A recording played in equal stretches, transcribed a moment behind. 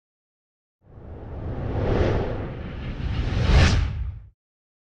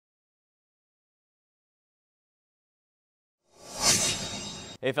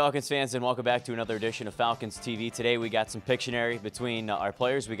Hey Falcons fans, and welcome back to another edition of Falcons TV. Today we got some Pictionary between our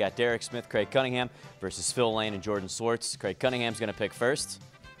players. We got Derek Smith, Craig Cunningham versus Phil Lane and Jordan Szwarz. Craig Cunningham's going to pick first.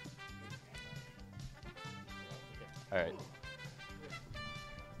 All right.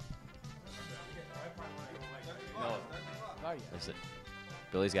 That's it.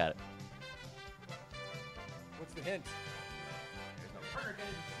 Billy's got it. What's the hint?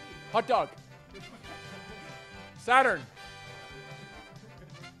 Hot dog. Saturn.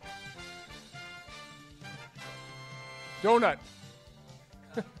 Donut.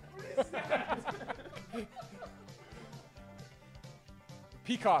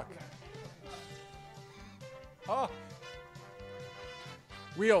 Peacock. Oh.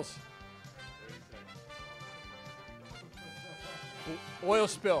 Wheels. Oil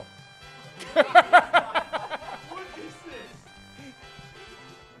spill. What is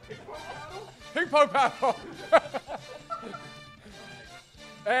this? Ping pong paddle.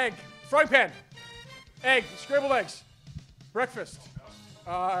 Egg. Frying pan. Egg. Scrambled eggs. Breakfast.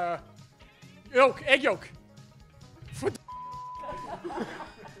 Yolk. Egg yolk.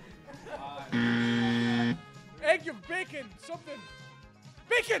 Egg yolk. Bacon. Something.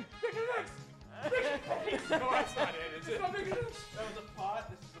 Bacon. Bacon and eggs. Bacon and eggs. No, that's not it. It's not bacon and eggs. That was a pot.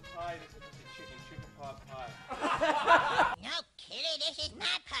 This is a pie. This is a chicken pot pie. No kidding, this is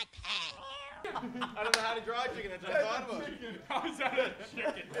not pot pie. I don't know how to draw chicken. That's what I thought about. How is that a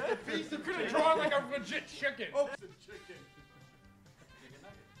chicken? It's a piece of You could have chicken. drawn like a legit chicken. Oh, it's a chicken. Chicken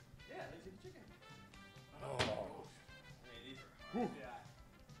nugget. Yeah, there's a chicken. Oh. Hey, these are hard. Yeah.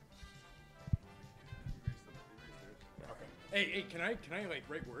 Hey, can I like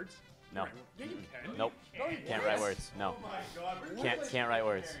write words? No. Yeah, you can. Nope. No, you Can't write words. No. Oh my God. Can't write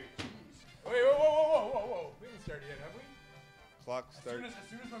words. Wait, whoa. We haven't started yet, have we? Clock As start.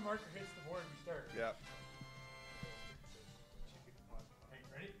 soon as my marker hits the board, we start. Yeah, Hey,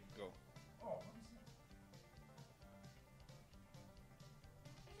 ready? go. Oh,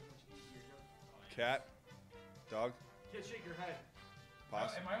 Cat, dog, can't shake your head.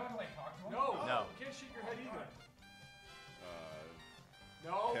 pass. Am I allowed to like talk to him? No. You can't shake your head either. Uh,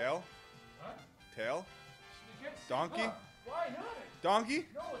 No. tail, Huh? tail, You can't say- Donkey? Huh. Why not? donkey,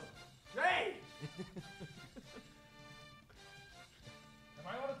 No, it's Hey! Am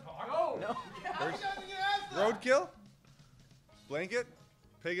I allowed to talk? No. First- roadkill, blanket,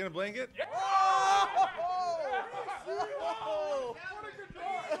 pig in a blanket. Yeah. What a good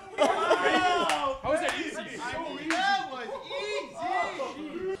dog. How was that easy? That was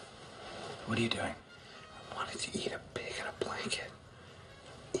easy. What are you doing? I wanted to eat a pig in a blanket.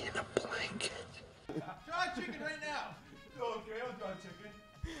 In a blanket. Draw a chicken right now. Okay, I'll draw a chicken.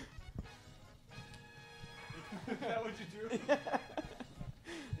 Is that what you do? This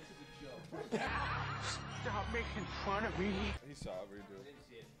is a joke. Stop making fun of me. He saw it, redo it. Didn't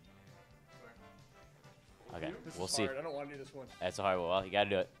see it. Okay, This we'll is see. hard. I don't want to do this one. That's a hard one. Well, you got to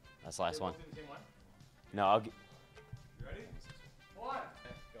do it. That's the last one. Both in the same one? No, I'll get. You ready? One.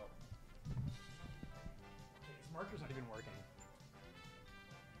 Okay, go. Okay, this marker's not even working.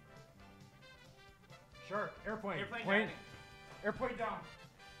 Shark. Airplane. Airplane Plane. diving. Airplane down.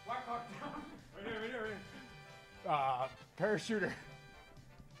 Black Hawk down. Right here. Parachuter.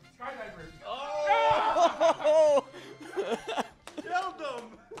 Skydiver. Oh! Killed them.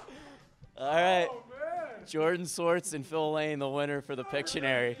 All right. Oh, man. Jordan Szwarz and Phil Lane, the winner for the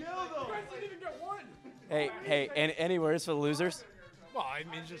Pictionary. Killed You them. guys didn't even get one. Hey, any words for the losers? Well, I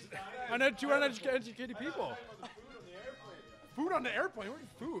mean, just two uneducated people. Food on the airplane? What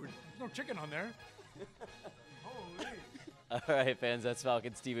food? There's no chicken on there. Holy. All right, fans, that's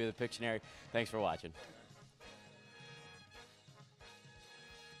Falcons TV with the Pictionary. Thanks for watching.